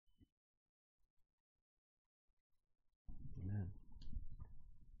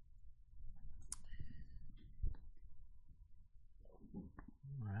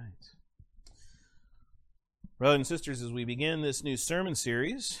Brothers and sisters, as we begin this new sermon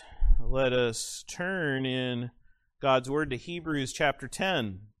series, let us turn in God's Word to Hebrews chapter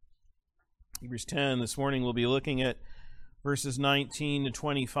 10. Hebrews 10, this morning we'll be looking at verses 19 to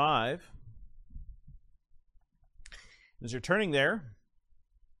 25. As you're turning there,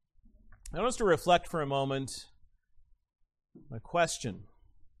 I want us to reflect for a moment on a question.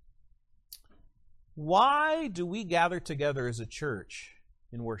 Why do we gather together as a church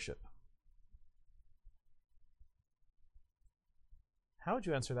in worship? How would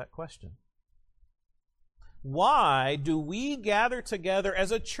you answer that question? Why do we gather together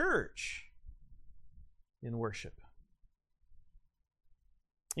as a church in worship?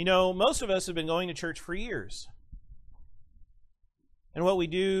 You know, most of us have been going to church for years. And what we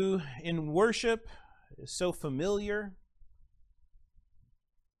do in worship is so familiar,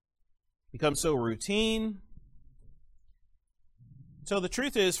 becomes so routine. So the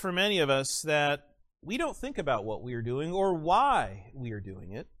truth is, for many of us, that we don't think about what we are doing or why we are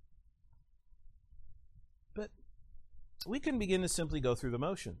doing it. But we can begin to simply go through the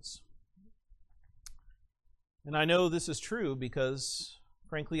motions. And I know this is true because,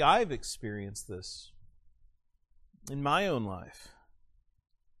 frankly, I've experienced this in my own life.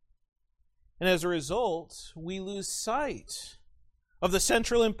 And as a result, we lose sight of the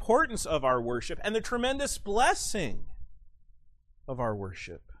central importance of our worship and the tremendous blessing of our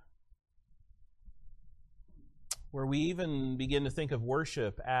worship, where we even begin to think of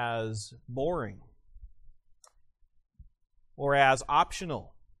worship as boring or as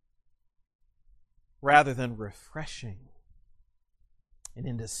optional rather than refreshing and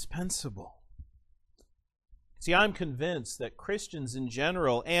indispensable. See, I'm convinced that Christians in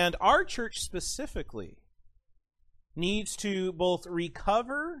general, and our church specifically, needs to both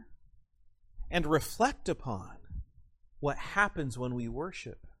recover and reflect upon what happens when we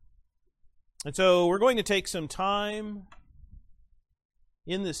worship. And so we're going to take some time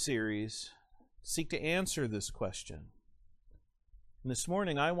in this series to seek to answer this question. And this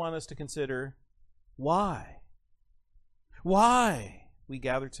morning I want us to consider why we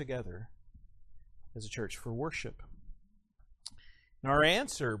gather together as a church for worship. And our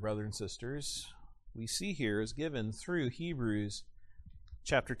answer, brothers and sisters, we see here is given through Hebrews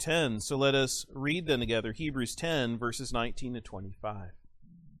chapter 10. So let us read them together, Hebrews 10, verses 19 to 25.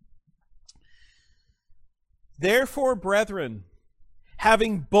 Therefore, brethren,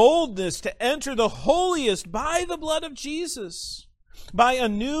 having boldness to enter the holiest by the blood of Jesus, by a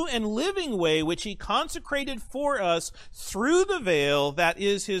new and living way which he consecrated for us through the veil that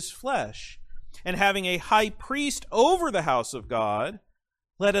is his flesh, and having a high priest over the house of God,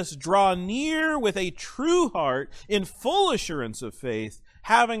 let us draw near with a true heart in full assurance of faith,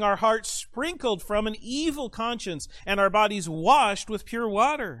 having our hearts sprinkled from an evil conscience and our bodies washed with pure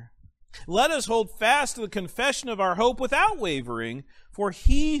water. Let us hold fast to the confession of our hope without wavering, for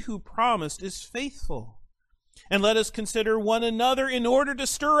he who promised is faithful. And let us consider one another in order to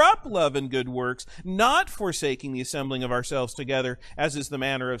stir up love and good works, not forsaking the assembling of ourselves together, as is the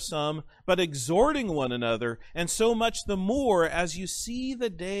manner of some, but exhorting one another, and so much the more as you see the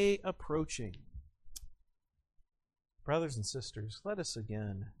day approaching. Brothers and sisters, let us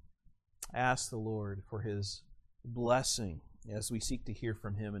again ask the Lord for his blessing as we seek to hear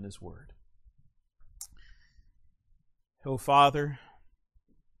from him in his word. Oh, Father,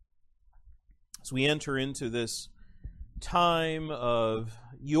 as we enter into this time of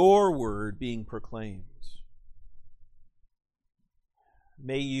your word being proclaimed,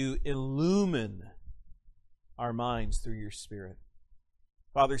 may you illumine our minds through your Spirit.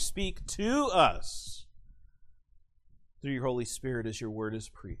 Father, speak to us through your Holy Spirit as your word is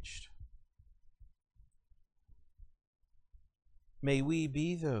preached. May we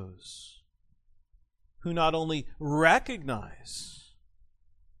be those who not only recognize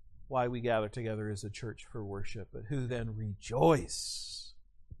why we gather together as a church for worship, but who then rejoice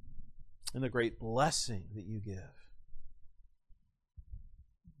in the great blessing that you give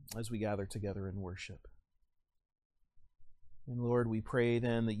as we gather together in worship. And Lord, we pray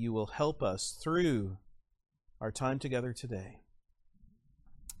then that you will help us through our time together today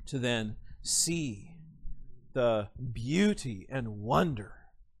to then see the beauty and wonder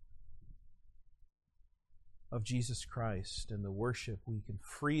of Jesus Christ and the worship we can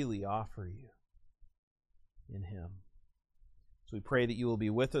freely offer you in him. So we pray that you will be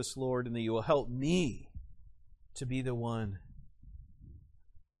with us, Lord, and that you will help me to be the one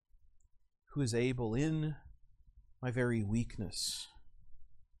who is able in my very weakness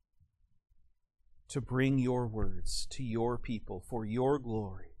to bring your words to your people for your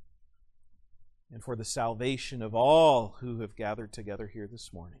glory and for the salvation of all who have gathered together here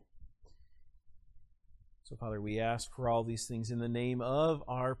this morning. So, Father, we ask for all these things in the name of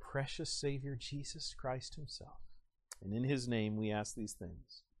our precious Savior, Jesus Christ himself. And in his name we ask these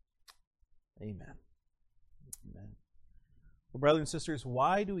things. Amen. Amen. Well, brothers and sisters,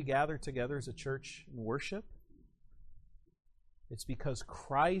 why do we gather together as a church and worship? It's because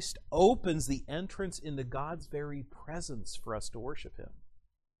Christ opens the entrance into God's very presence for us to worship him.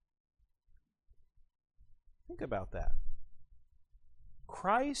 Think about that.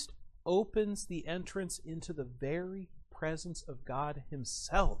 Christ opens the entrance into the very presence of God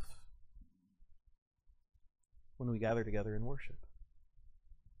himself when we gather together in worship.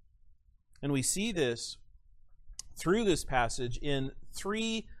 And we see this through this passage in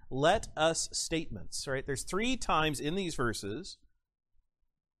 3 let us statements, right? There's 3 times in these verses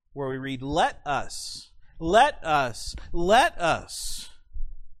where we read, let us, let us, let us.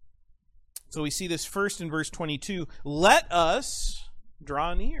 So we see this first in verse 22, let us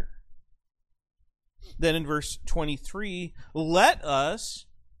draw near. Then in verse 23, let us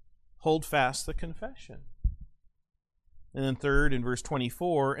hold fast the confession. And then third in verse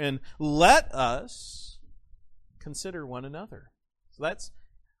 24, and let us consider one another. So that's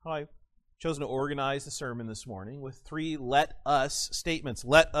how I've chosen to organize the sermon this morning, with 3 let us statements.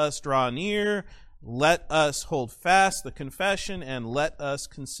 Let us draw near, let us hold fast the confession, and let us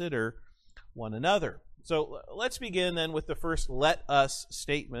consider one another. So let's begin then with the first let us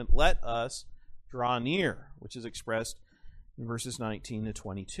statement. Let us draw near, which is expressed in verses 19 to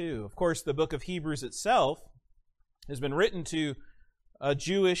 22. Of course, the book of Hebrews itself has been written to a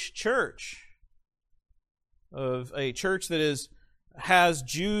Jewish church, of a church that has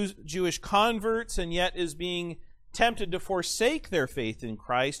Jewish converts and yet is being tempted to forsake their faith in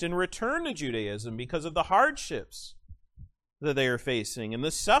Christ and return to Judaism because of the hardships that they are facing and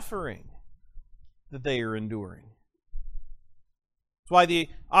the suffering that they are enduring. That's why the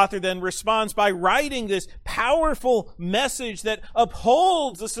author then responds by writing this powerful message that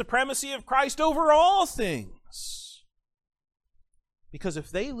upholds the supremacy of Christ over all things. Because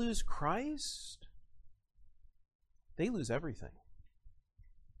if they lose Christ, they lose everything.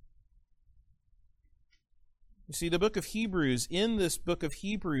 You see, the book of Hebrews, in this book of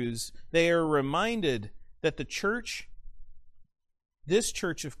Hebrews, they are reminded that the church, this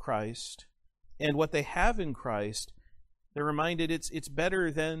church of Christ, and what they have in Christ, they're reminded it's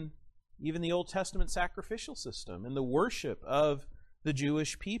better than even the Old Testament sacrificial system and the worship of the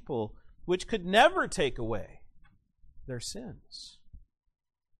Jewish people, which could never take away their sins.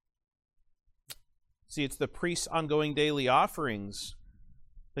 See, it's the priest's ongoing daily offerings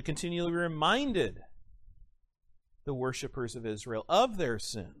that continually reminded the worshipers of Israel of their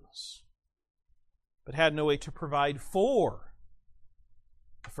sins, but had no way to provide for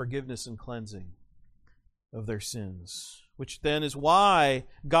forgiveness and cleansing of their sins. Which then is why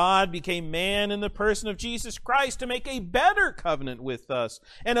God became man in the person of Jesus Christ to make a better covenant with us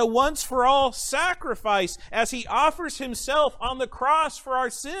and a once-for-all sacrifice as He offers Himself on the cross for our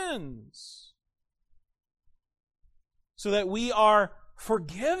sins, so that we are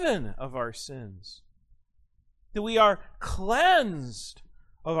forgiven of our sins, that we are cleansed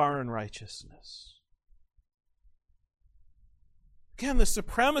of our unrighteousness. Again, the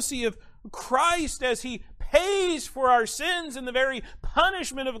supremacy of Christ as He pays for our sins and the very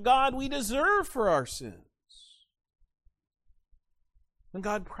punishment of God we deserve for our sins. And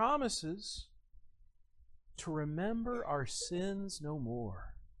God promises to remember our sins no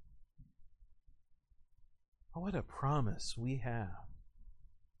more. Oh, what a promise we have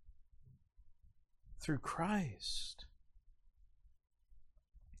through Christ.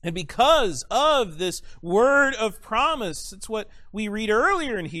 And because of this word of promise, it's what we read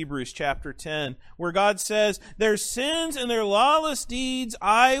earlier in Hebrews chapter 10, where God says, their sins and their lawless deeds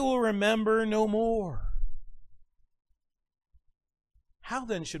I will remember no more. How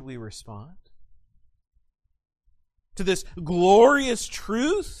then should we respond to this glorious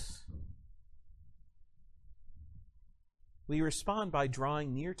truth? We respond by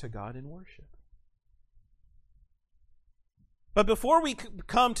drawing near to God in worship. But before we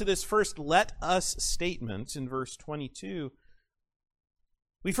come to this first let us statement in verse 22,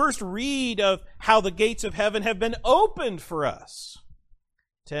 we first read of how the gates of heaven have been opened for us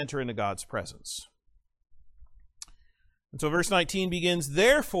to enter into God's presence. And so verse 19 begins,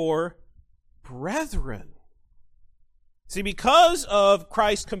 therefore, brethren. See, because of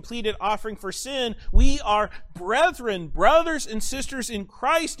Christ's completed offering for sin, we are brethren, brothers and sisters in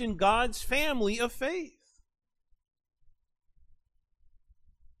Christ in God's family of faith.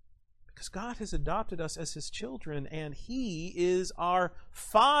 Because God has adopted us as His children, and He is our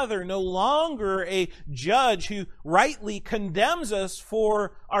Father, no longer a judge who rightly condemns us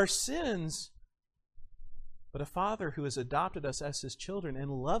for our sins, but a Father who has adopted us as His children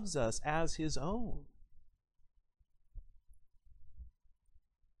and loves us as His own.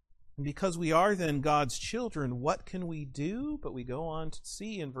 And because we are then God's children, what can we do? But we go on to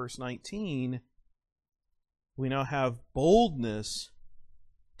see in verse 19, we now have boldness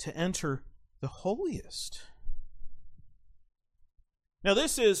to enter the holiest. Now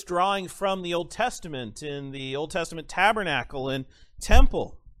this is drawing from the Old Testament, in the Old Testament tabernacle and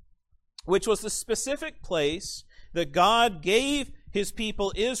temple, which was the specific place that God gave His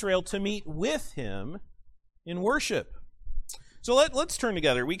people Israel to meet with Him in worship. So let's turn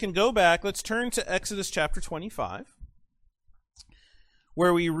together. We can go back. Let's turn to Exodus chapter 25,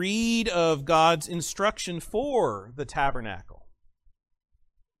 where we read of God's instruction for the tabernacle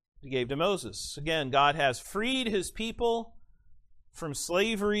He gave to Moses. Again, God has freed His people from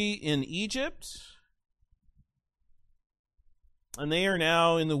slavery in Egypt, and they are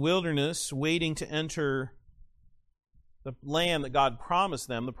now in the wilderness waiting to enter the land that God promised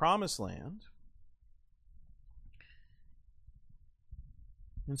them, the promised land.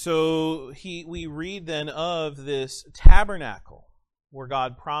 And so we read then of this tabernacle where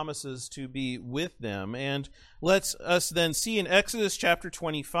God promises to be with them. And let's us then see in Exodus chapter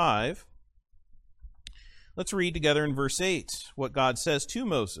 25, let's read together in verse 8 what God says to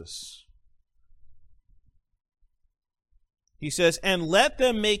Moses. He says, "And let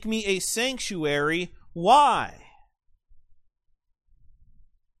them make me a sanctuary." Why?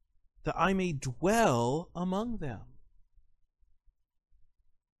 "That I may dwell among them."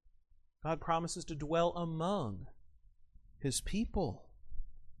 God promises to dwell among His people.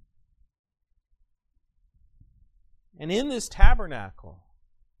 And in this tabernacle,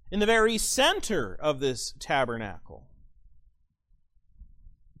 in the very center of this tabernacle,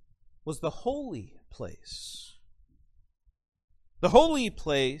 was the holy place. The holy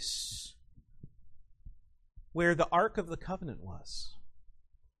place where the Ark of the Covenant was.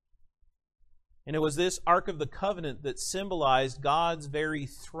 And it was this Ark of the Covenant that symbolized God's very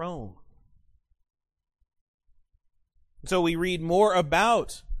throne. So we read more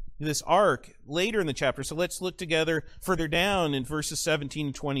about this ark later in the chapter. So let's look together further down in verses 17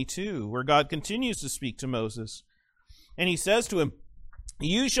 and 22, where God continues to speak to Moses. And He says to him,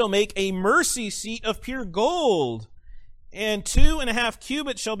 "You shall make a mercy seat of pure gold, and 2.5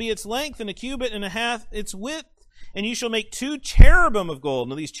 cubits shall be its length, and 1.5 cubits its width. And you shall make 2 cherubim of gold."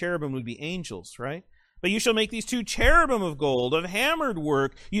 Now these cherubim would be angels, right? "But you shall make these 2 cherubim of gold, of hammered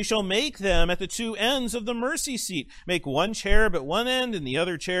work. You shall make them at the 2 ends of the mercy seat. Make 1 cherub at one end, and the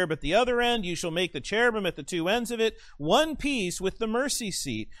other cherub at the other end. You shall make the cherubim at the 2 ends of it, one piece with the mercy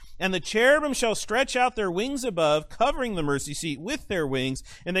seat. And the cherubim shall stretch out their wings above, covering the mercy seat with their wings,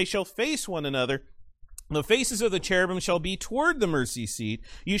 and they shall face one another. The faces of the cherubim shall be toward the mercy seat.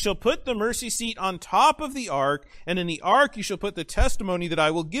 You shall put the mercy seat on top of the ark, and in the ark you shall put the testimony that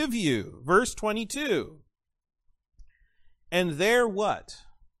I will give you." Verse 22. "And there what?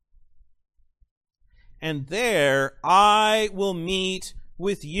 And there I will meet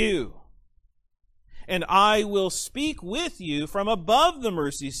with you. And I will speak with you from above the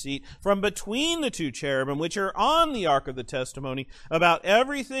mercy seat, from between the 2 cherubim, which are on the ark of the testimony, about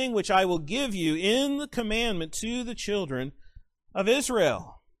everything which I will give you in the commandment to the children of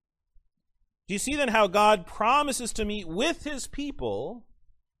Israel." Do you see then how God promises to meet with His people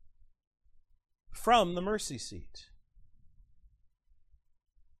from the mercy seat?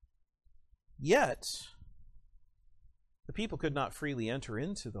 Yet, the people could not freely enter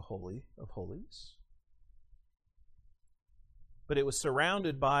into the Holy of Holies. But it was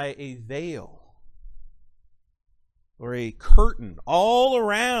surrounded by a veil or a curtain all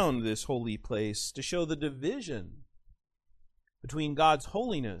around this holy place to show the division between God's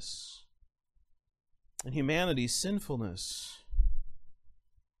holiness and humanity's sinfulness.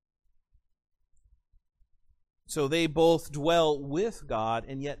 So they both dwell with God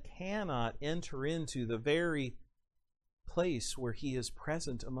and yet cannot enter into the very place where He is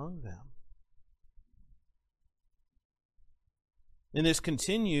present among them. And this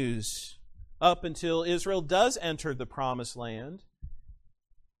continues up until Israel does enter the promised land,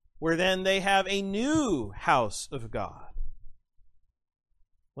 where then they have a new house of God,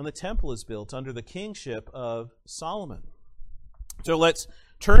 when the temple is built under the kingship of Solomon. So let's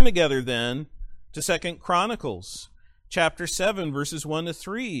turn together then to 2 Chronicles chapter 7, verses 1 to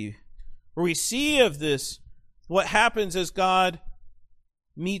 3, where we see of this, what happens as God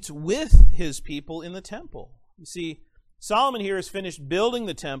meets with His people in the temple. You see, Solomon here has finished building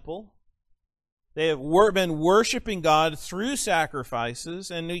the temple. They have been worshiping God through sacrifices,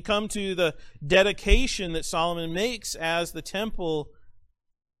 and we come to the dedication that Solomon makes as the temple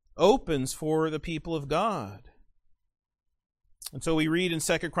opens for the people of God. And so we read in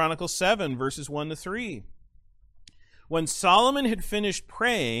 2 Chronicles 7, verses 1 to 3. When Solomon had finished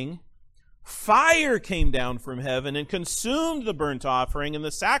praying, fire came down from heaven and consumed the burnt offering and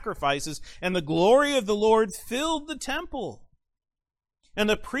the sacrifices, and the glory of the Lord filled the temple. And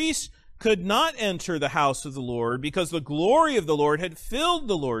the priests could not enter the house of the Lord, because the glory of the Lord had filled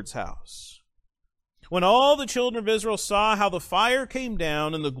the Lord's house. When all the children of Israel saw how the fire came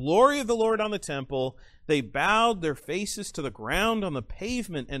down and the glory of the Lord on the temple, they bowed their faces to the ground on the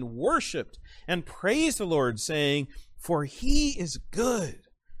pavement and worshipped and praised the Lord, saying, "For he is good,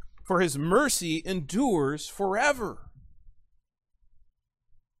 for his mercy endures forever."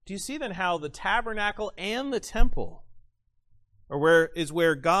 Do you see then how the tabernacle and the temple is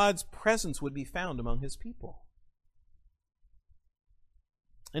where God's presence would be found among his people?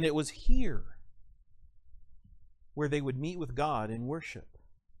 And it was here where they would meet with God in worship.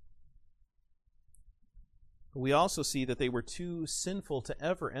 But we also see that they were too sinful to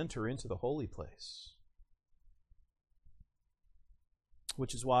ever enter into the holy place,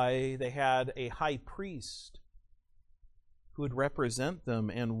 which is why they had a high priest who would represent them,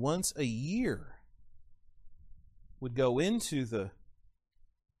 and once a year would go into the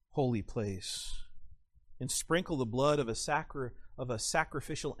holy place and sprinkle the blood of a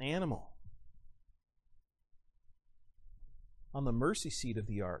sacrificial animal on the mercy seat of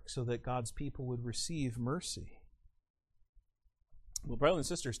the ark, so that God's people would receive mercy. Well, brothers and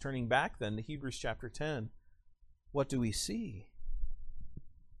sisters, turning back then to Hebrews chapter 10, what do we see?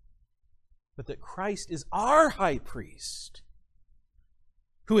 But that Christ is our high priest,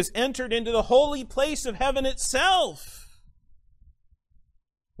 who has entered into the holy place of heaven itself,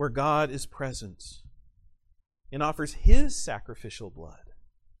 where God is present, and offers his sacrificial blood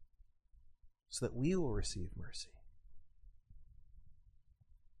so that we will receive mercy.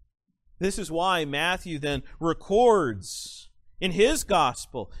 This is why Matthew then records in his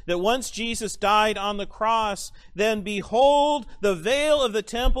gospel that once Jesus died on the cross, then behold, the veil of the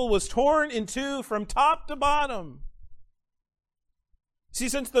temple was torn in two from top to bottom. See,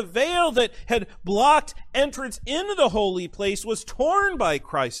 since the veil that had blocked entrance into the holy place was torn by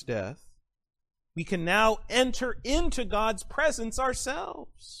Christ's death, we can now enter into God's presence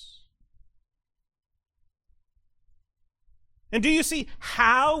ourselves. And do you see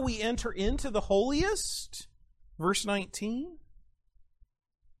how we enter into the holiest? Verse 19.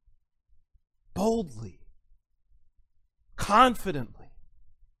 Boldly, confidently,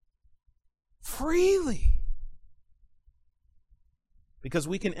 freely. Because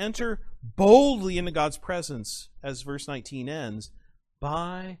we can enter boldly into God's presence, as verse 19 ends,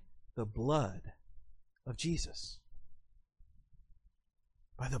 by the blood of Jesus.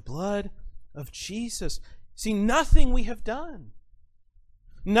 By the blood of Jesus. See, nothing we have done,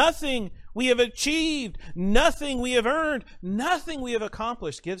 nothing we have achieved, nothing we have earned, nothing we have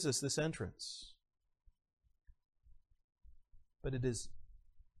accomplished gives us this entrance. But it is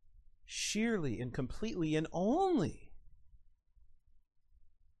sheerly and completely and only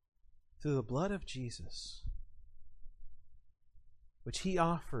through the blood of Jesus, which he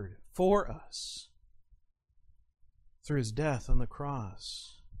offered for us through his death on the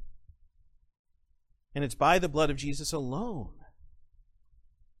cross. And it's by the blood of Jesus alone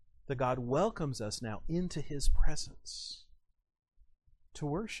that God welcomes us now into his presence to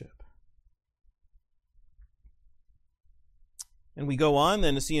worship. And we go on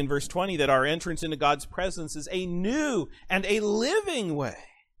then to see in verse 20 that our entrance into God's presence is a new and a living way.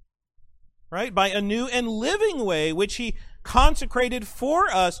 Right? By a new and living way which he consecrated for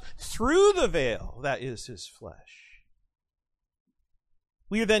us through the veil, that is his flesh.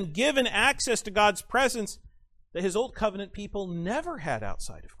 We are then given access to God's presence that his old covenant people never had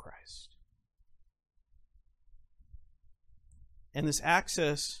outside of Christ. And this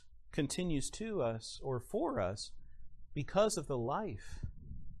access continues to us, or for us, because of the life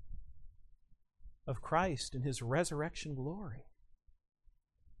of Christ and his resurrection glory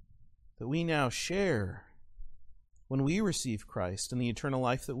that we now share when we receive Christ and the eternal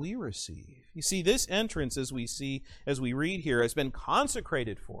life that we receive. You see, this entrance, as we read here, has been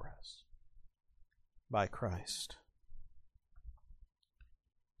consecrated for us by Christ.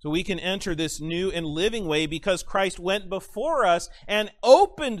 So we can enter this new and living way because Christ went before us and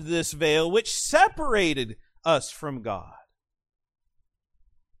opened this veil which separated us from God.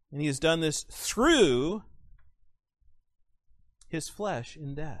 And he has done this through his flesh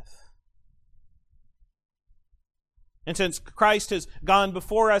in death. And since Christ has gone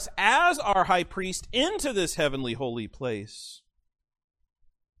before us as our high priest into this heavenly holy place,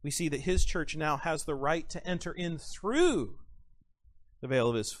 we see that his church now has the right to enter in through the veil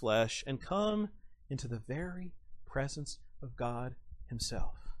of his flesh and come into the very presence of God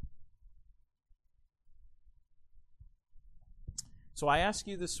himself. So I ask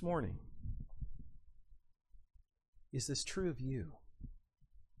you this morning, is this true of you?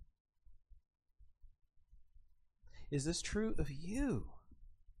 Is this true of you?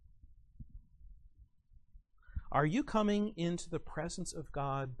 Are you coming into the presence of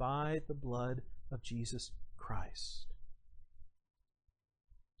God by the blood of Jesus Christ?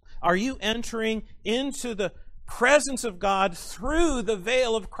 Are you entering into the presence of God through the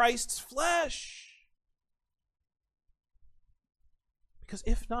veil of Christ's flesh? Because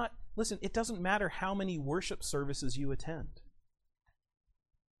if not, listen, it doesn't matter how many worship services you attend.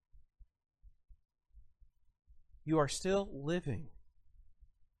 You are still living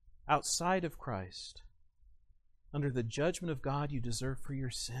outside of Christ under the judgment of God you deserve for your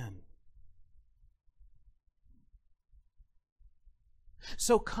sin.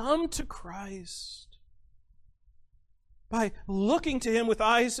 So come to Christ by looking to Him with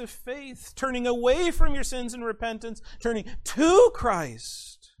eyes of faith, turning away from your sins in repentance, turning to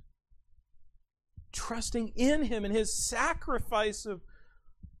Christ, trusting in Him and His sacrifice of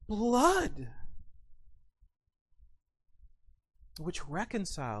blood, which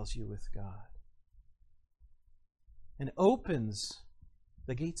reconciles you with God and opens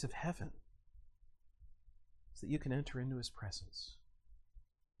the gates of heaven so that you can enter into His presence.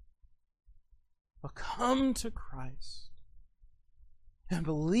 Well, come to Christ and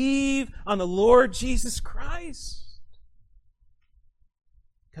believe on the Lord Jesus Christ,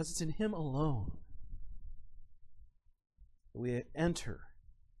 because it's in Him alone that we enter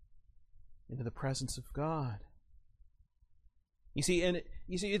into the presence of God. You see,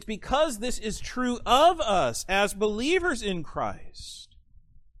 it's because this is true of us as believers in Christ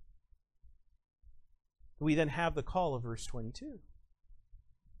that we then have the call of verse 22.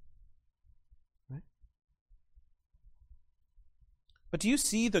 Right? But do you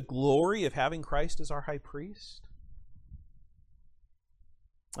see the glory of having Christ as our high priest?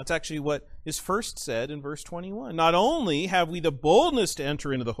 That's actually what is first said in verse 21. Not only have we the boldness to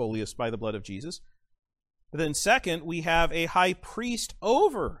enter into the holiest by the blood of Jesus, but then second, we have a high priest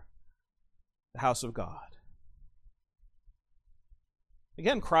over the house of God.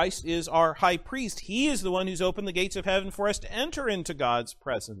 Again, Christ is our high priest. He is the one who's opened the gates of heaven for us to enter into God's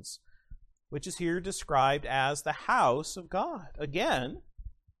presence, which is here described as the house of God. Again,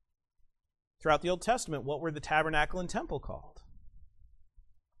 throughout the Old Testament, what were the tabernacle and temple called?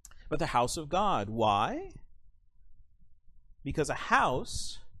 But the house of God. Why? Because a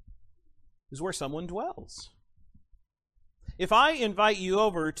house is where someone dwells. If I invite you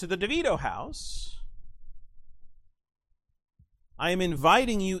over to the DeVito house, I am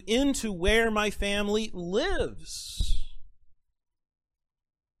inviting you into where my family lives.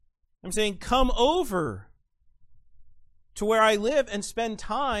 I'm saying, come over to where I live and spend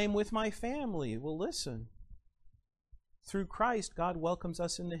time with my family. Well, listen. Through Christ, God welcomes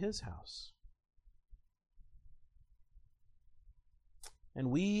us into His house. And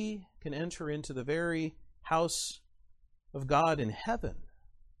we can enter into the very house of God in heaven,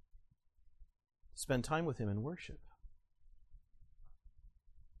 spend time with Him in worship.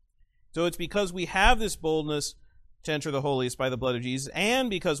 So it's because we have this boldness to enter the holiest by the blood of Jesus, and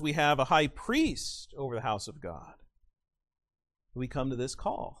because we have a high priest over the house of God, we come to this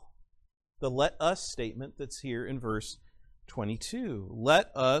call, the let us statement that's here in verse 22.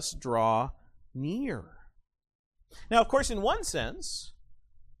 Let us draw near. Now, of course, in one sense,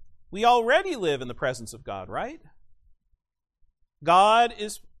 we already live in the presence of God, right? God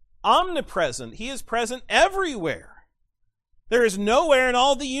is omnipresent. He is present everywhere. There is nowhere in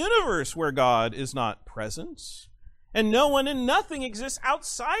all the universe where God is not present, and no one and nothing exists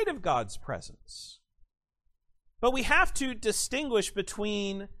outside of God's presence. But we have to distinguish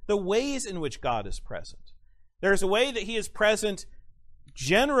between the ways in which God is present. There's a way that He is present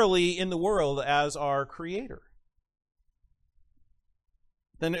generally in the world as our Creator.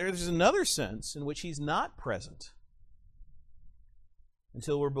 Then there's another sense in which He's not present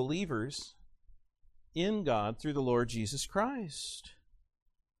until we're believers in God through the Lord Jesus Christ.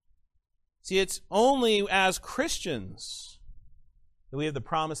 See, it's only as Christians that we have the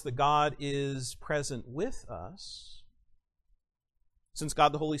promise that God is present with us, since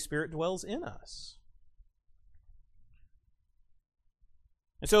God the Holy Spirit dwells in us.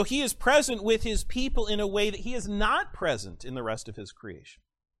 And so He is present with His people in a way that He is not present in the rest of His creation.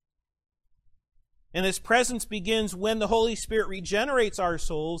 And this presence begins when the Holy Spirit regenerates our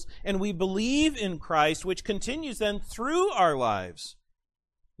souls and we believe in Christ, which continues then through our lives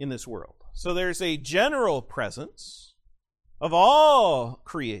in this world. So there's a general presence of all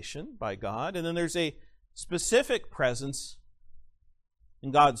creation by God, and then there's a specific presence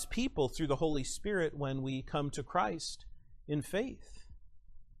in God's people through the Holy Spirit when we come to Christ in faith.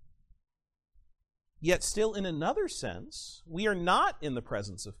 Yet still, in another sense, we are not in the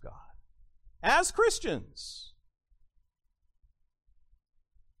presence of God as Christians.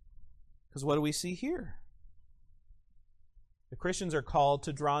 Because what do we see here? The Christians are called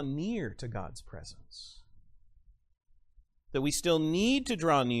to draw near to God's presence. That we still need to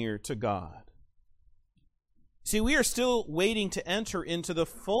draw near to God. See, we are still waiting to enter into the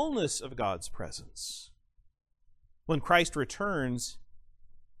fullness of God's presence when Christ returns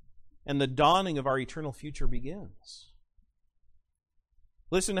and the dawning of our eternal future begins.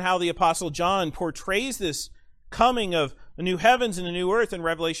 Listen to how the Apostle John portrays this coming of a new heavens and a new earth in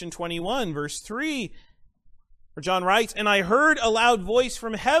Revelation 21, verse 3. Where John writes, "And I heard a loud voice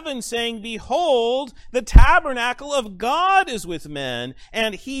from heaven saying, Behold, the tabernacle of God is with men,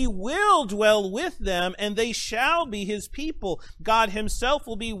 and he will dwell with them, and they shall be his people. God himself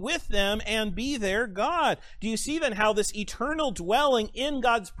will be with them and be their God." Do you see then how this eternal dwelling in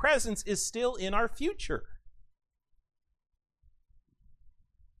God's presence is still in our future?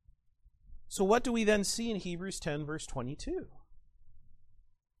 So what do we then see in Hebrews 10, verse 22?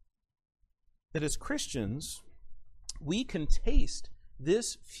 That as Christians, we can taste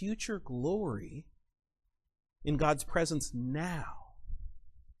this future glory in God's presence now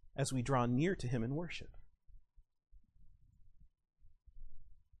as we draw near to him in worship.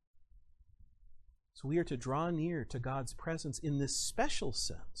 So we are to draw near to God's presence in this special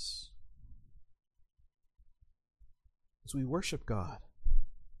sense as we worship God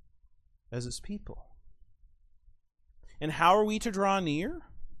as his people. And how are we to draw near?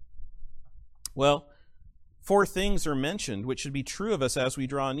 Well, 4 things are mentioned which should be true of us as we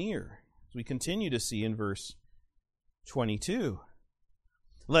draw near. As we continue to see in verse 22.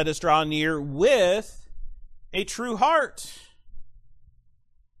 Let us draw near with a true heart.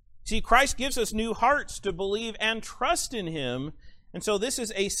 See, Christ gives us new hearts to believe and trust in him. And so this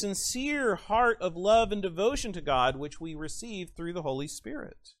is a sincere heart of love and devotion to God which we receive through the Holy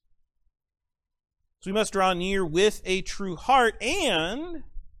Spirit. So we must draw near with a true heart, and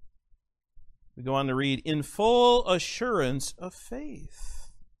we go on to read, in full assurance of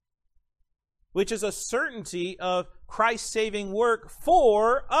faith, which is a certainty of Christ's saving work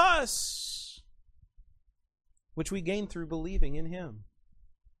for us, which we gain through believing in him.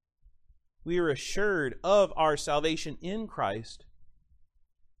 We are assured of our salvation in Christ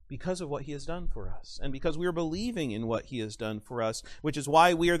because of what he has done for us, and because we are believing in what he has done for us, which is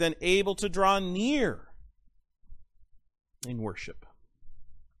why we are then able to draw near in worship.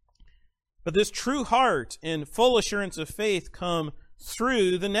 But this true heart and full assurance of faith come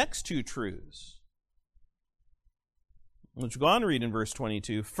through the next 2 truths. Let's go on to read in verse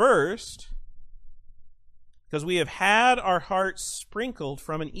 22. First, because we have had our hearts sprinkled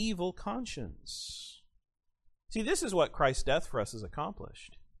from an evil conscience. See, this is what Christ's death for us has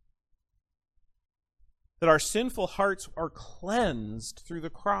accomplished. That our sinful hearts are cleansed through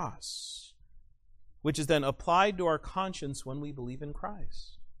the cross, which is then applied to our conscience when we believe in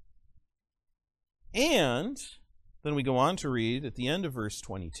Christ. And then we go on to read at the end of verse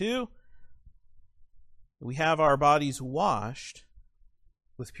 22, we have our bodies washed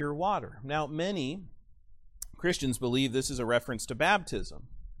with pure water. Now, many Christians believe this is a reference to baptism,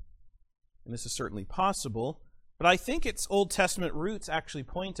 and this is certainly possible, but I think its Old Testament roots actually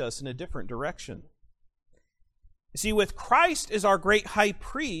point us in a different direction. You see, with Christ as our great high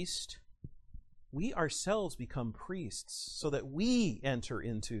priest, we ourselves become priests so that we enter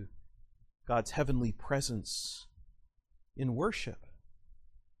into God's heavenly presence in worship.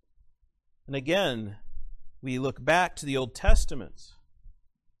 And again, we look back to the Old Testament,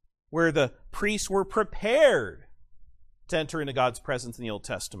 where the priests were prepared to enter into God's presence in the Old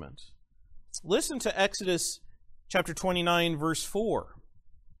Testament. Listen to Exodus chapter 29, verse 4.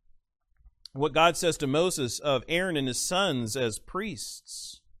 What God says to Moses of Aaron and his sons as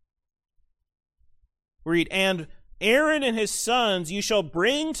priests. We read, "And Aaron and his sons you shall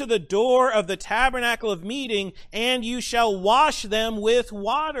bring to the door of the tabernacle of meeting, and you shall wash them with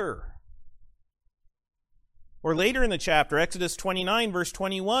water." Or later in the chapter, Exodus 29, verse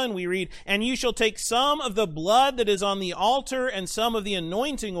 21, we read, "And you shall take some of the blood that is on the altar and some of the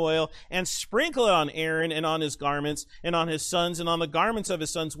anointing oil, and sprinkle it on Aaron and on his garments, and on his sons, and on the garments of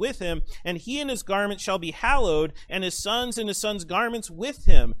his sons with him. And he and his garments shall be hallowed, and his sons garments with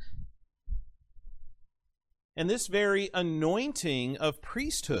him." And this very anointing of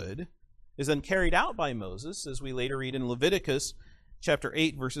priesthood is then carried out by Moses, as we later read in Leviticus chapter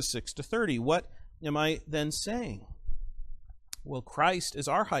 8, verses 6 to 30. What am I then saying? Well, Christ is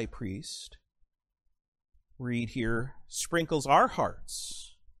our high priest. Read here, sprinkles our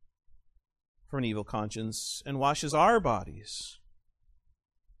hearts from an evil conscience and washes our bodies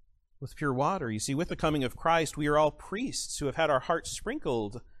with pure water. You see, with the coming of Christ, we are all priests who have had our hearts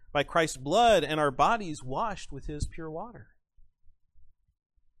sprinkled by Christ's blood and our bodies washed with his pure water.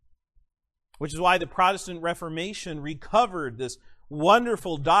 Which is why the Protestant Reformation recovered this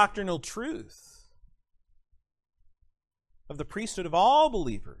wonderful doctrinal truth of the priesthood of all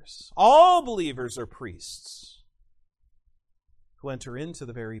believers. All believers are priests who enter into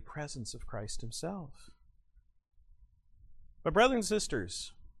the very presence of Christ himself. But brothers and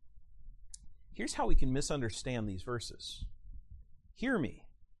sisters, here's how we can misunderstand these verses. Hear me.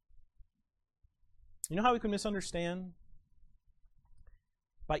 You know how we can misunderstand?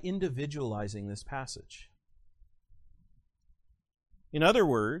 By individualizing this passage. In other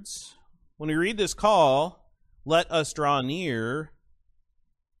words, when we read this call, let us draw near,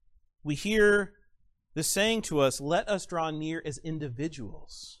 we hear this saying to us, let us draw near as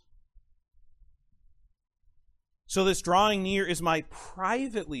individuals. So this drawing near is my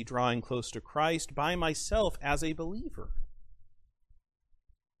privately drawing close to Christ by myself as a believer.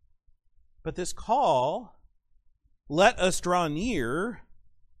 But this call, let us draw near,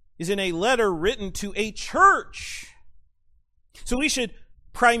 is in a letter written to a church. So we should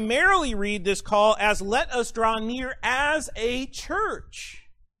primarily read this call as let us draw near as a church.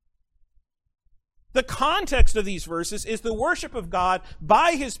 The context of these verses is the worship of God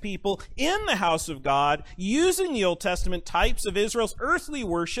by his people in the house of God, using the Old Testament types of Israel's earthly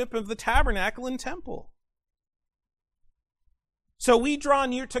worship of the tabernacle and temple. So we draw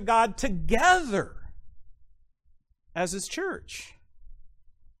near to God together as his church.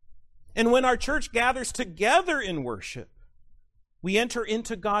 And when our church gathers together in worship, we enter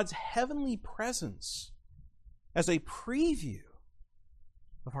into God's heavenly presence as a preview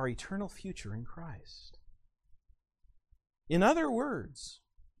of our eternal future in Christ. In other words,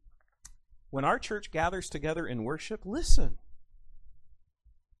 when our church gathers together in worship, listen,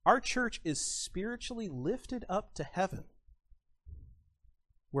 our church is spiritually lifted up to heaven,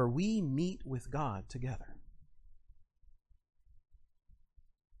 where we meet with God together.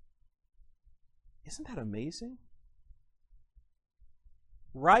 Isn't that amazing?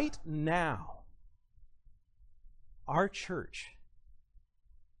 Right now, our church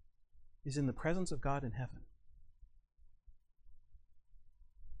is in the presence of God in heaven.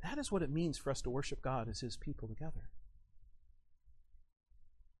 That is what it means for us to worship God as his people together.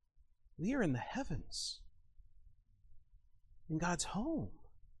 We are in the heavens, in God's home,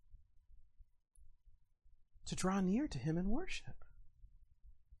 to draw near to him in worship.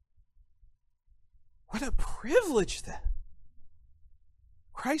 What a privilege then.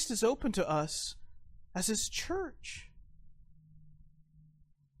 Christ is open to us as his church.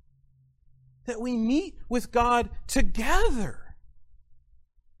 That we meet with God together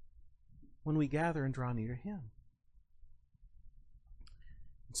when we gather and draw near to him.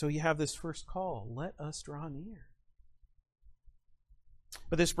 And so you have this first call, let us draw near.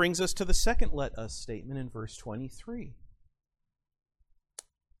 But this brings us to the second let us statement in verse 23.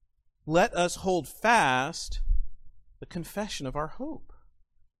 Let us hold fast the confession of our hope.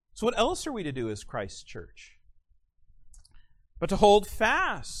 So what else are we to do as Christ's church? But to hold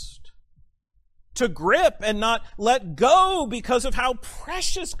fast, to grip and not let go because of how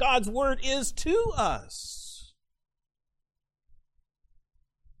precious God's word is to us.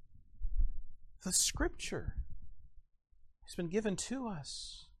 The Scripture has been given to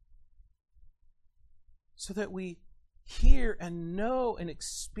us so that we hear and know and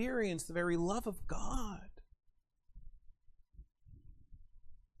experience the very love of God.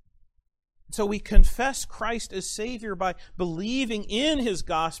 So we confess Christ as Savior by believing in his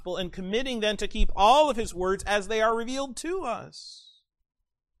gospel and committing then to keep all of his words as they are revealed to us,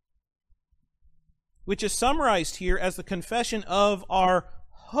 which is summarized here as the confession of our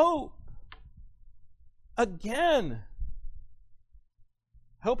hope. Again,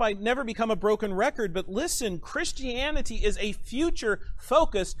 I hope I never become a broken record, but listen, Christianity is a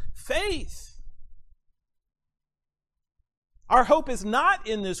future-focused faith. Our hope is not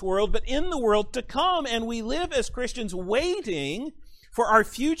in this world, but in the world to come, and we live as Christians waiting for our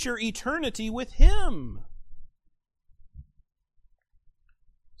future eternity with him.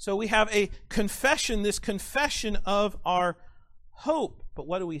 So we have a confession, this confession of our hope. But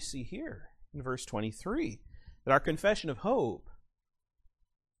what do we see here in verse 23? That our confession of hope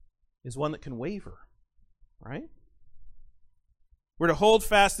is one that can waver, right? We're to hold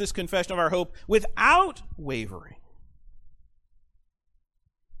fast this confession of our hope without wavering.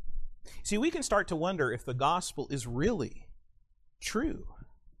 See, we can start to wonder if the gospel is really true,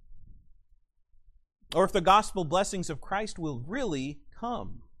 or if the gospel blessings of Christ will really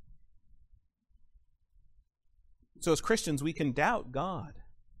come. So as Christians, we can doubt God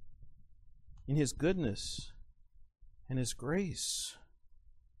in His goodness and His grace.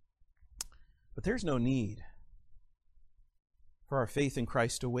 But there's no need for our faith in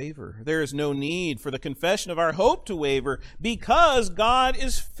Christ to waver. There is no need for the confession of our hope to waver because God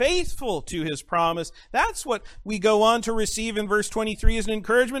is faithful to His promise. That's what we go on to receive in verse 23 as an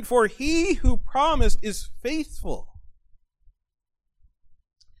encouragement, for He who promised is faithful.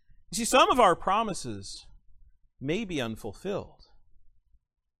 You see, some of our promises may be unfulfilled,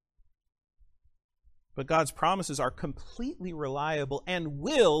 but God's promises are completely reliable and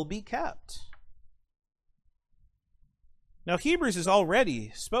will be kept. Now, Hebrews has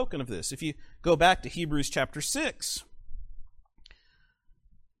already spoken of this. If you go back to Hebrews chapter 6,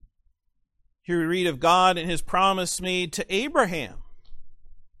 here we read of God and His promise made to Abraham.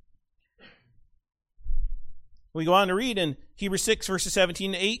 We go on to read in Hebrews 6, verses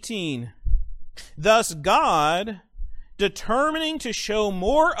 17 to 18. Thus God, determining to show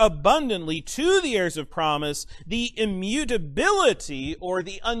more abundantly to the heirs of promise the immutability or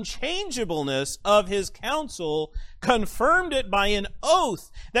the unchangeableness of His counsel, confirmed it by an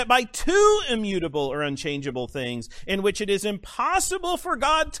oath, that by two immutable or unchangeable things, in which it is impossible for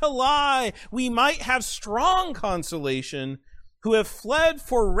God to lie, we might have strong consolation, who have fled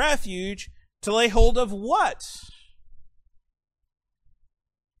for refuge to lay hold of what?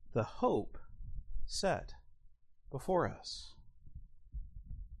 The hope set before us.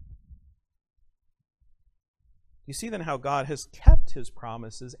 You see then how God has kept His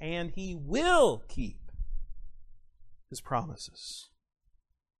promises, and He will keep His promises.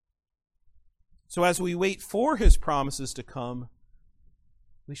 So as we wait for His promises to come,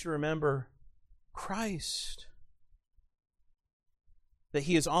 we should remember Christ, that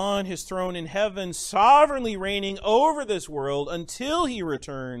He is on His throne in heaven, sovereignly reigning over this world until He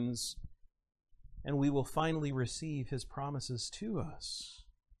returns, and we will finally receive His promises to us.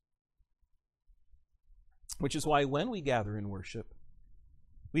 Which is why when we gather in worship,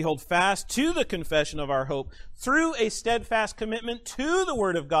 we hold fast to the confession of our hope through a steadfast commitment to the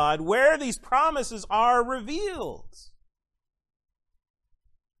Word of God, where these promises are revealed.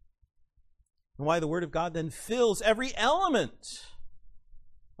 And why the Word of God then fills every element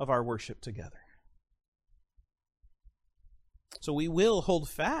of our worship together. So we will hold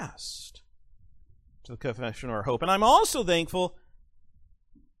fast to the confession of our hope. And I'm also thankful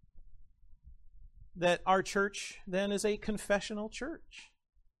that our church then is a confessional church.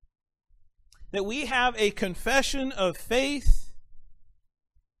 That we have a confession of faith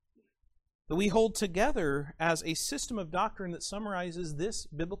that we hold together as a system of doctrine that summarizes this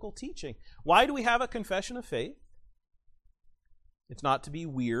biblical teaching. Why do we have a confession of faith? It's not to be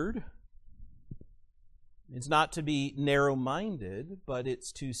weird. It's not to be narrow-minded, but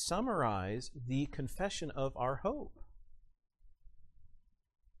it's to summarize the confession of our hope.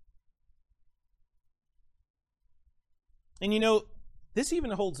 And you know, this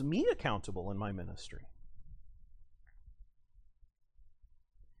even holds me accountable in my ministry.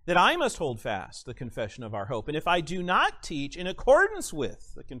 That I must hold fast the confession of our hope. And if I do not teach in accordance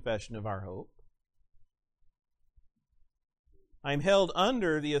with the confession of our hope, I am held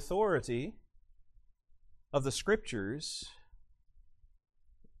under the authority of the Scriptures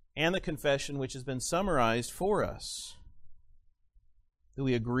and the confession which has been summarized for us, that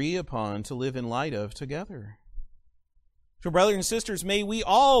we agree upon to live in light of together. So, brothers and sisters, may we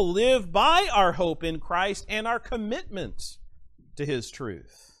all live by our hope in Christ and our commitment to His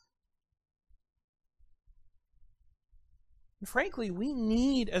truth. And frankly, we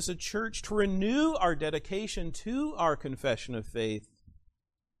need as a church to renew our dedication to our confession of faith,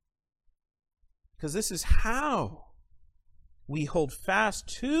 because this is how we hold fast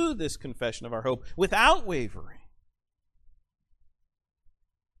to this confession of our hope without wavering,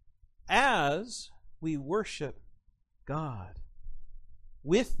 as we worship God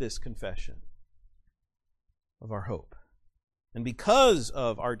with this confession of our hope. And because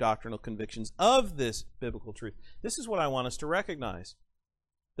of our doctrinal convictions of this biblical truth, this is what I want us to recognize.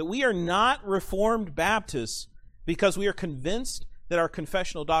 That we are not Reformed Baptists because we are convinced that our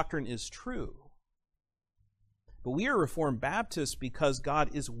confessional doctrine is true. But we are Reformed Baptists because God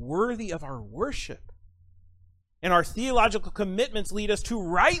is worthy of our worship. And our theological commitments lead us to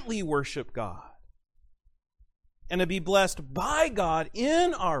rightly worship God and to be blessed by God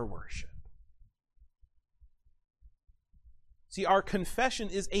in our worship. See, our confession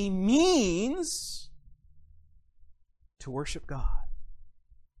is a means to worship God.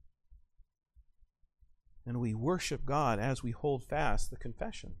 And we worship God as we hold fast the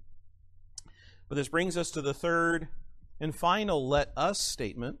confession. But this brings us to the third and final let us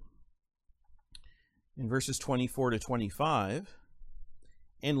statement in verses 24 to 25.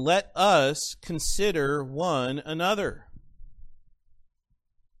 And let us consider one another.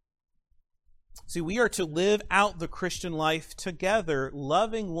 See, we are to live out the Christian life together,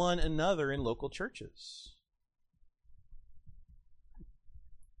 loving one another in local churches.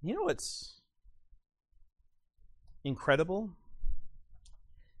 You know what's incredible?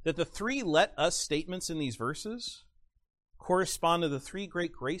 That the three let us statements in these verses correspond to the three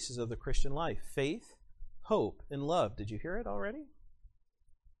great graces of the Christian life: faith, hope, and love. Did you hear it already?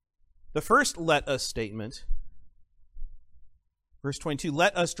 The first let us statement, verse 22,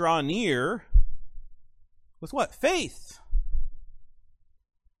 let us draw near with what? Faith.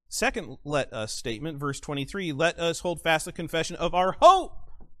 Second let us statement, verse 23, let us hold fast the confession of our hope.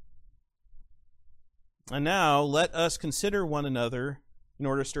 And now let us consider one another in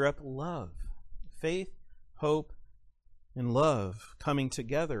order to stir up love. Faith, hope, and love coming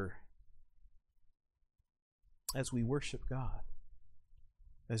together as we worship God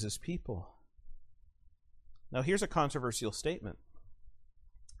as His people. Now here's a controversial statement.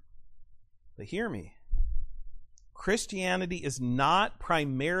 But hear me. Christianity is not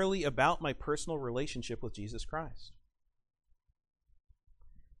primarily about my personal relationship with Jesus Christ.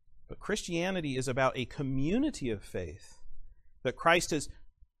 But Christianity is about a community of faith that Christ has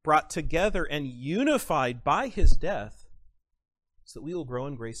brought together and unified by His death so that we will grow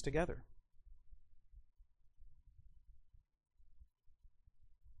in grace together.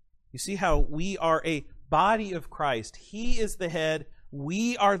 You see how we are a body of Christ. He is the head,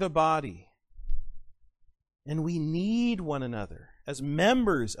 we are the body. And we need one another as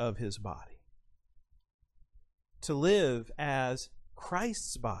members of His body to live as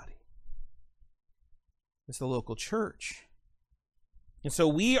Christ's body, as the local church. And so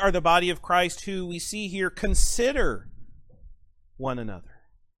we are the body of Christ who we see here consider one another.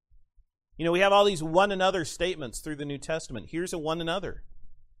 You know, we have all these one another statements through the New Testament. Here's a one another.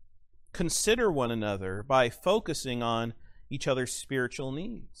 Consider one another by focusing on each other's spiritual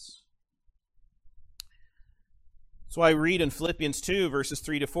needs. So I read in Philippians 2, verses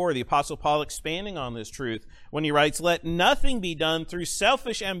 3 to 4, the Apostle Paul expanding on this truth when he writes, let nothing be done through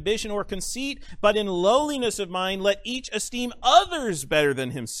selfish ambition or conceit, but in lowliness of mind let each esteem others better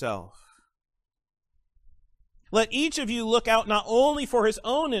than himself. Let each of you look out not only for his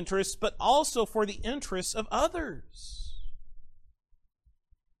own interests, but also for the interests of others.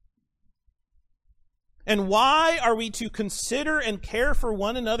 And why are we to consider and care for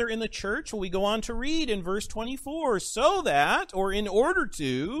one another in the church? Well, we go on to read in verse 24, so that, or in order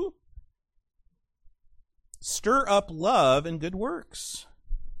to, stir up love and good works.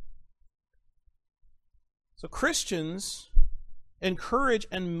 So Christians encourage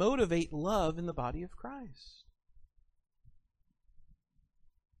and motivate love in the body of Christ.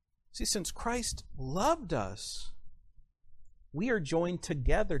 See, since Christ loved us, we are joined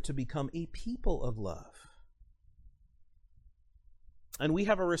together to become a people of love. And we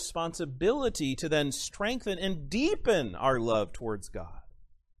have a responsibility to then strengthen and deepen our love towards God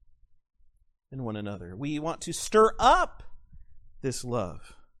and one another. We want to stir up this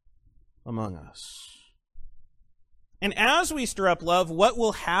love among us. And as we stir up love, what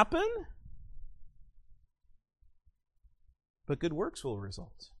will happen? But good works will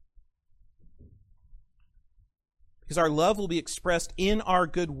result. Because our love will be expressed in our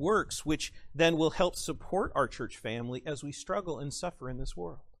good works, which then will help support our church family as we struggle and suffer in this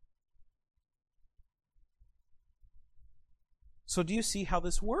world. So do you see how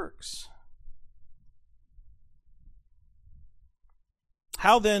this works?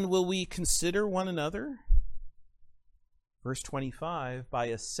 How then will we consider one another? Verse 25, by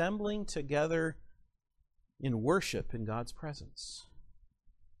assembling together in worship in God's presence.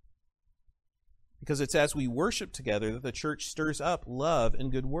 Because it's as we worship together that the church stirs up love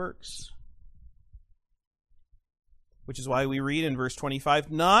and good works. Which is why we read in verse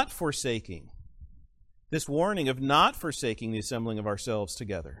 25, not forsaking. This warning of not forsaking the assembling of ourselves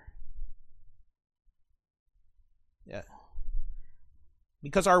together. Yeah.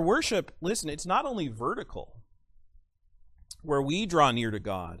 Because our worship, listen, it's not only vertical, where we draw near to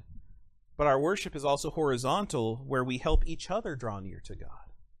God, but our worship is also horizontal, where we help each other draw near to God.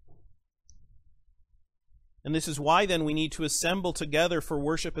 And this is why then we need to assemble together for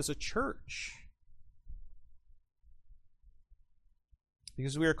worship as a church.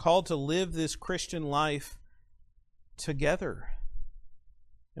 Because we are called to live this Christian life together.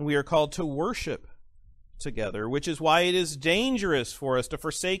 And we are called to worship together, which is why it is dangerous for us to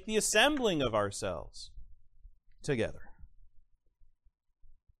forsake the assembling of ourselves together.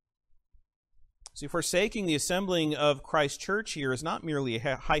 See, forsaking the assembling of Christ's church here is not merely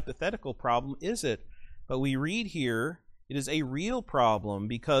a hypothetical problem, is it? But we read here, it is a real problem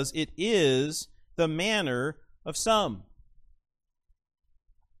because it is the manner of some.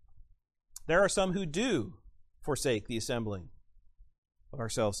 There are some who do forsake the assembling of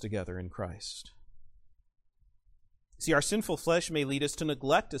ourselves together in Christ. See, our sinful flesh may lead us to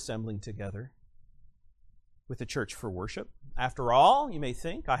neglect assembling together with the church for worship. After all, you may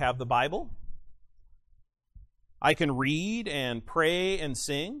think, I have the Bible. I can read and pray and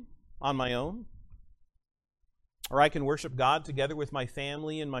sing on my own. Or I can worship God together with my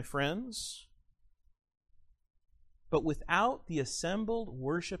family and my friends. But without the assembled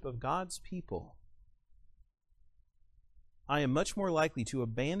worship of God's people, I am much more likely to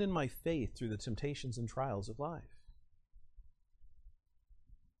abandon my faith through the temptations and trials of life.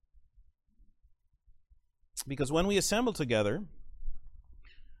 Because when we assemble together,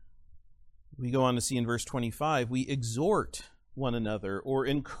 we go on to see in verse 25, we exhort one another or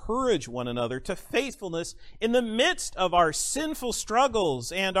encourage one another to faithfulness in the midst of our sinful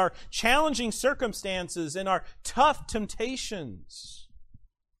struggles and our challenging circumstances and our tough temptations.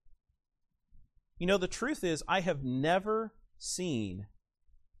 You know, the truth is, I have never seen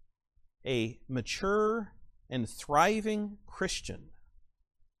a mature and thriving Christian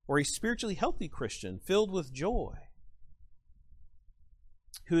or a spiritually healthy Christian filled with joy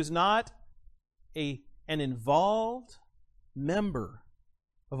who is not an involved member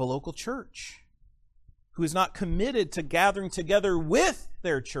of a local church, who is not committed to gathering together with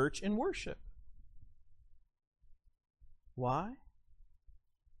their church in worship. Why?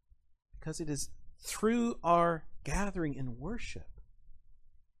 Because it is through our gathering in worship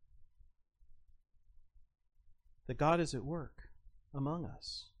that God is at work among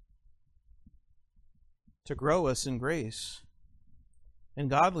us to grow us in grace and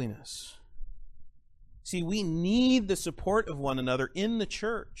godliness. See, we need the support of one another in the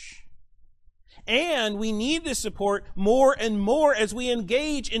church. And we need the support more and more as we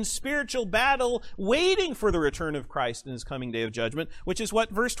engage in spiritual battle, waiting for the return of Christ in His coming day of judgment, which is what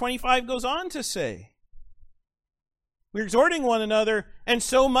verse 25 goes on to say. We're exhorting one another, and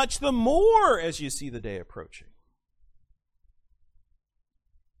so much the more as you see the day approaching.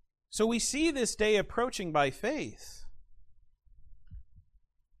 So we see this day approaching by faith.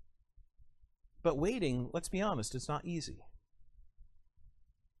 But waiting, let's be honest, it's not easy.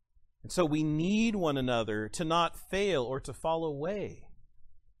 And so we need one another to not fail or to fall away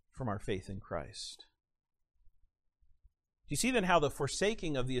from our faith in Christ. Do you see then how the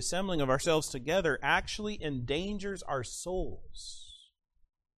forsaking of the assembling of ourselves together actually endangers our souls?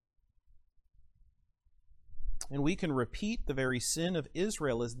 And we can repeat the very sin of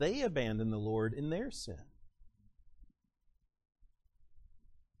Israel as they abandon the Lord in their sin.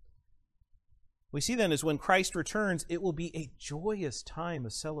 We see then is when Christ returns, it will be a joyous time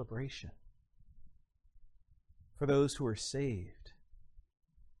of celebration for those who are saved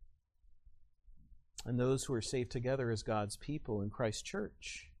and those who are saved together as God's people in Christ's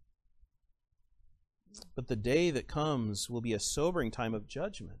church. But the day that comes will be a sobering time of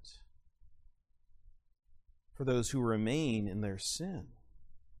judgment for those who remain in their sin.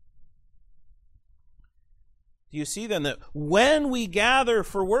 Do you see then that when we gather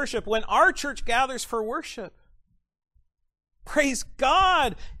for worship, when our church gathers for worship, praise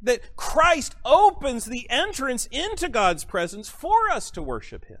God that Christ opens the entrance into God's presence for us to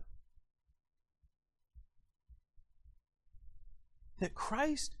worship Him. That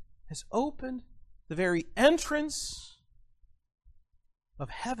Christ has opened the very entrance of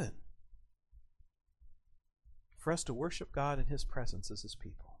heaven for us to worship God in His presence as His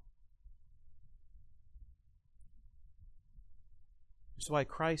people. That's why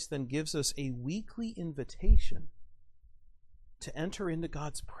Christ then gives us a weekly invitation to enter into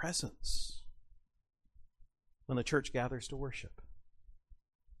God's presence when the church gathers to worship.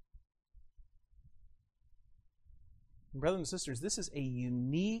 Brothers and sisters, this is a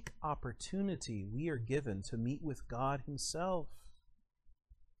unique opportunity we are given to meet with God Himself.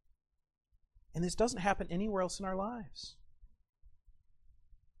 And this doesn't happen anywhere else in our lives.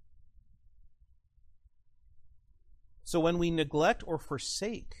 So when we neglect or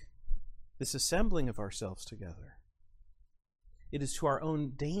forsake this assembling of ourselves together, it is to our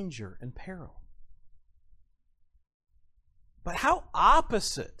own danger and peril. But how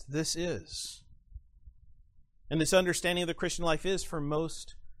opposite this is, and this understanding of the Christian life is for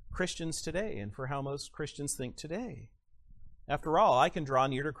most Christians today, and for how most Christians think today. After all, I can draw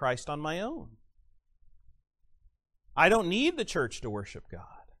near to Christ on my own. I don't need the church to worship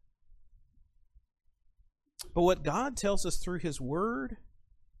God. But what God tells us through His Word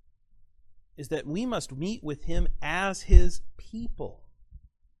is that we must meet with Him as His people.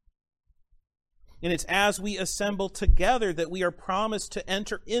 And it's as we assemble together that we are promised to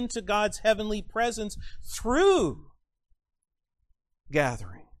enter into God's heavenly presence through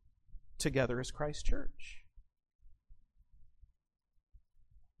gathering together as Christ's church.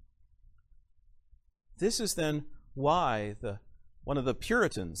 This is then why one of the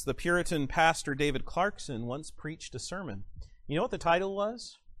Puritans, the Puritan pastor David Clarkson, once preached a sermon. You know what the title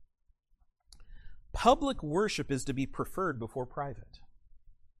was? Public worship is to be preferred before private.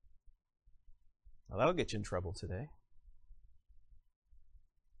 Now that'll get you in trouble today.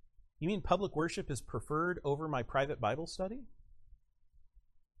 You mean public worship is preferred over my private Bible study?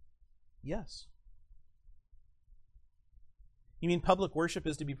 Yes. You mean public worship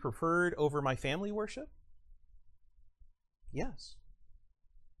is to be preferred over my family worship? Yes.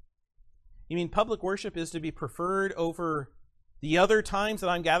 You mean public worship is to be preferred over the other times that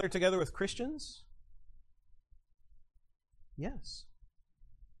I'm gathered together with Christians? Yes.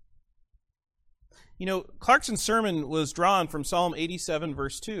 You know, Clarkson's sermon was drawn from Psalm 87,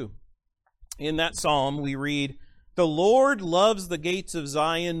 verse 2. In that psalm, we read, "The Lord loves the gates of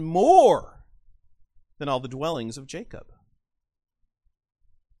Zion more than all the dwellings of Jacob."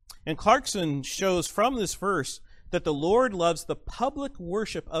 And Clarkson shows from this verse that the Lord loves the public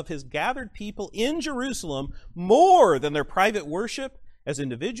worship of His gathered people in Jerusalem more than their private worship as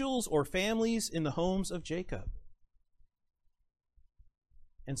individuals or families in the homes of Jacob.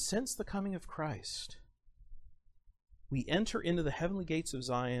 And since the coming of Christ, we enter into the heavenly gates of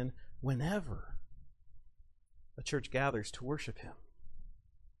Zion whenever a church gathers to worship Him.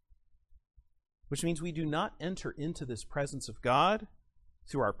 Which means we do not enter into this presence of God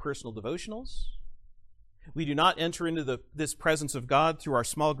through our personal devotionals. We do not enter into this presence of God through our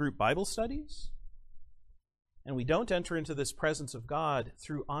small group Bible studies. And we don't enter into this presence of God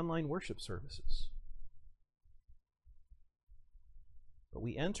through online worship services. But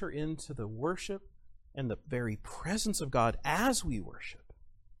we enter into the worship and the very presence of God as we worship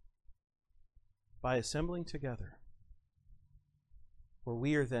by assembling together, where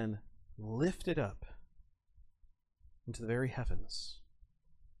we are then lifted up into the very heavens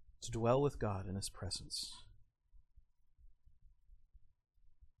to dwell with God in His presence.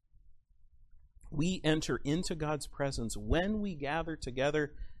 We enter into God's presence when we gather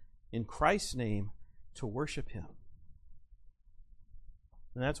together in Christ's name to worship Him.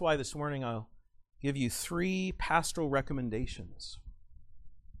 And that's why this morning I'll give you 3 pastoral recommendations.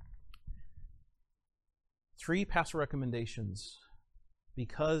 3 pastoral recommendations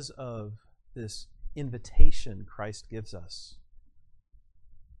because of this invitation Christ gives us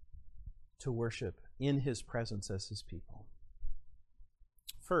to worship in His presence as His people.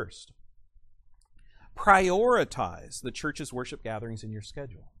 First, prioritize the church's worship gatherings in your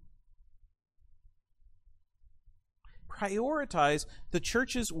schedule. Prioritize the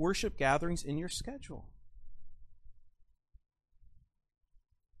church's worship gatherings in your schedule.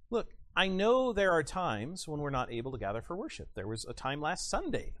 Look, I know there are times when we're not able to gather for worship. There was a time last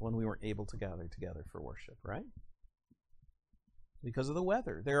Sunday when we weren't able to gather together for worship, right? Because of the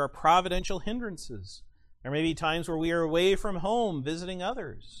weather. There are providential hindrances. There may be times where we are away from home visiting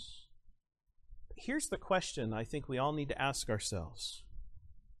others. Here's the question I think we all need to ask ourselves.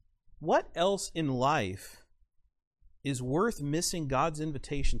 What else in life is worth missing God's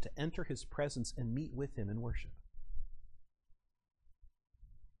invitation to enter His presence and meet with Him in worship?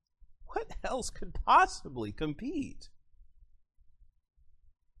 What else could possibly compete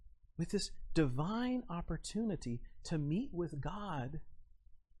with this divine opportunity to meet with God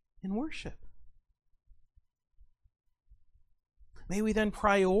in worship? May we then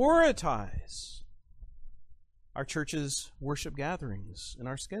prioritize our church's worship gatherings in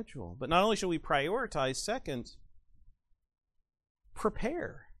our schedule. But not only shall we prioritize, second,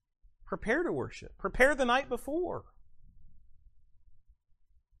 prepare. Prepare to worship. Prepare the night before.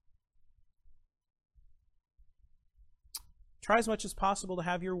 Try as much as possible to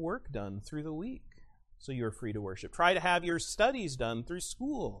have your work done through the week so you're free to worship. Try to have your studies done through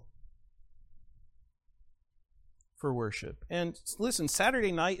school for worship. And listen,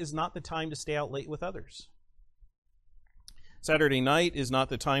 Saturday night is not the time to stay out late with others. Saturday night is not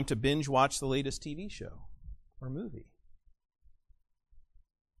the time to binge watch the latest TV show or movie.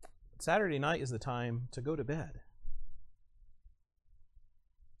 Saturday night is the time to go to bed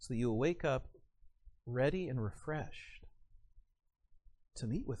so that you will wake up ready and refreshed to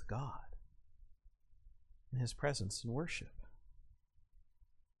meet with God in His presence in worship.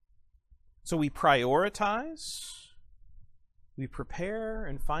 So we prioritize, we prepare,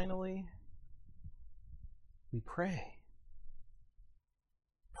 and finally, we pray.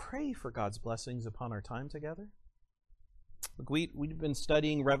 Pray for God's blessings upon our time together. Look, we've been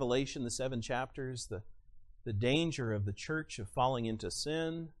studying Revelation, the 7 chapters, the danger of the church of falling into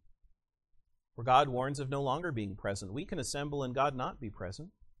sin, where God warns of no longer being present. We can assemble and God not be present.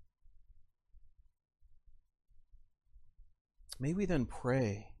 May we then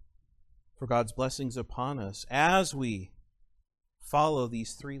pray for God's blessings upon us as we follow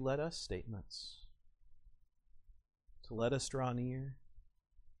these 3 let us statements. To let us draw near,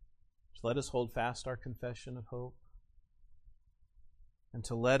 to let us hold fast our confession of hope, and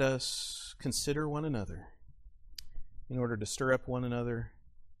to let us consider one another in order to stir up one another,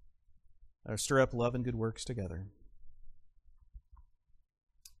 or stir up love and good works together.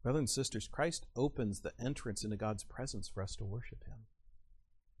 Brothers and sisters, Christ opens the entrance into God's presence for us to worship Him.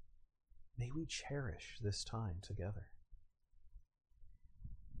 May we cherish this time together.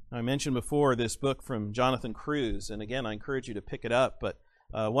 Now, I mentioned before this book from Jonathan Cruse, and again, I encourage you to pick it up, but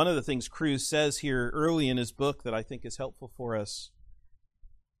one of the things Cruse says here early in his book that I think is helpful for us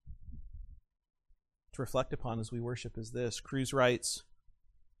to reflect upon as we worship is this. Cruse writes,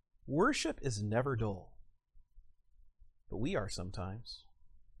 "Worship is never dull, but we are sometimes.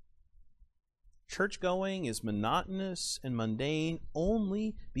 Church-going is monotonous and mundane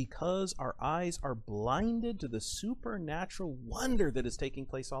only because our eyes are blinded to the supernatural wonder that is taking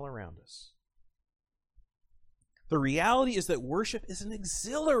place all around us. The reality is that worship is an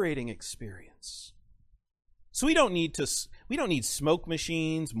exhilarating experience. So we don't need smoke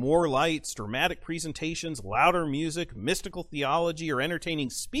machines, more lights, dramatic presentations, louder music, mystical theology, or entertaining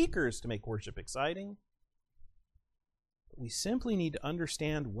speakers to make worship exciting. We simply need to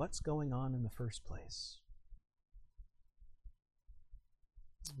understand what's going on in the first place."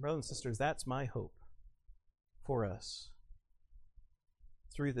 Brothers and sisters, that's my hope for us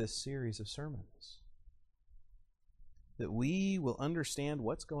through this series of sermons. That we will understand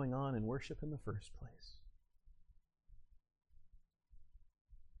what's going on in worship in the first place.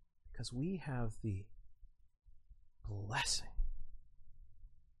 Because we have the blessing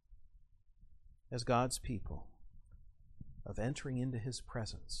as God's people of entering into His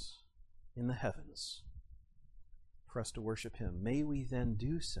presence in the heavens for us to worship Him. May we then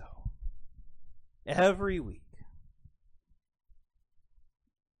do so every week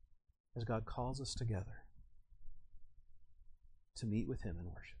as God calls us together to meet with Him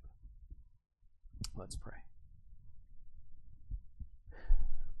in worship. Let's pray.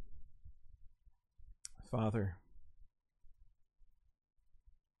 Father,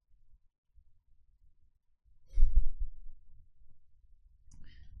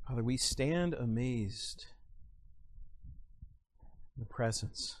 we stand amazed in the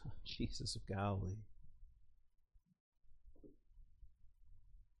presence of Jesus of Galilee.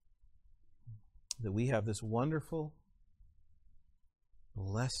 That we have this wonderful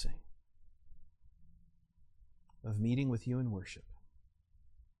blessing of meeting with You in worship.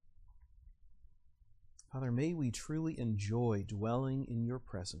 Father, may we truly enjoy dwelling in Your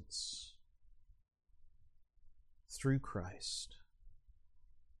presence through Christ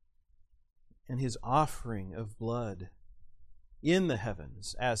and His offering of blood in the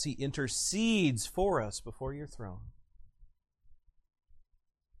heavens as He intercedes for us before Your throne.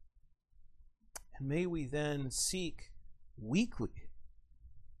 And may we then seek weekly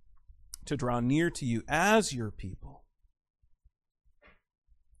to draw near to You as Your people,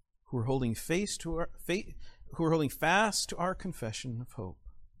 who are holding fast to our confession of hope,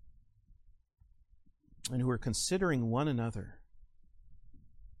 and who are considering one another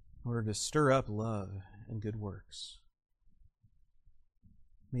in order to stir up love and good works.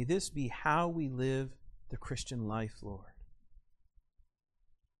 May this be how we live the Christian life, Lord,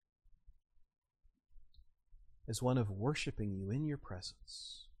 as one of worshiping You in Your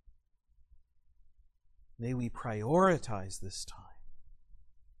presence. May we prioritize this time.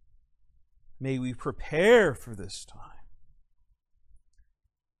 May we prepare for this time.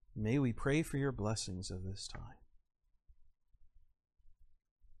 May we pray for Your blessings of this time.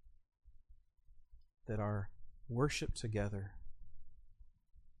 That our worship together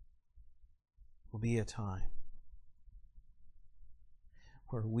will be a time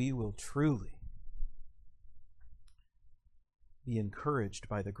where we will truly be encouraged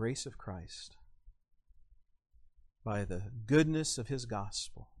by the grace of Christ, by the goodness of His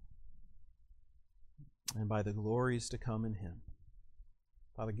gospel, and by the glories to come in Him.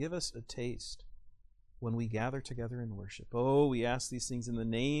 Father, give us a taste when we gather together in worship. Oh, we ask these things in the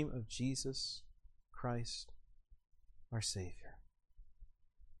name of Jesus Christ, our Savior.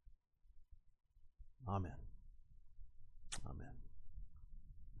 Amen.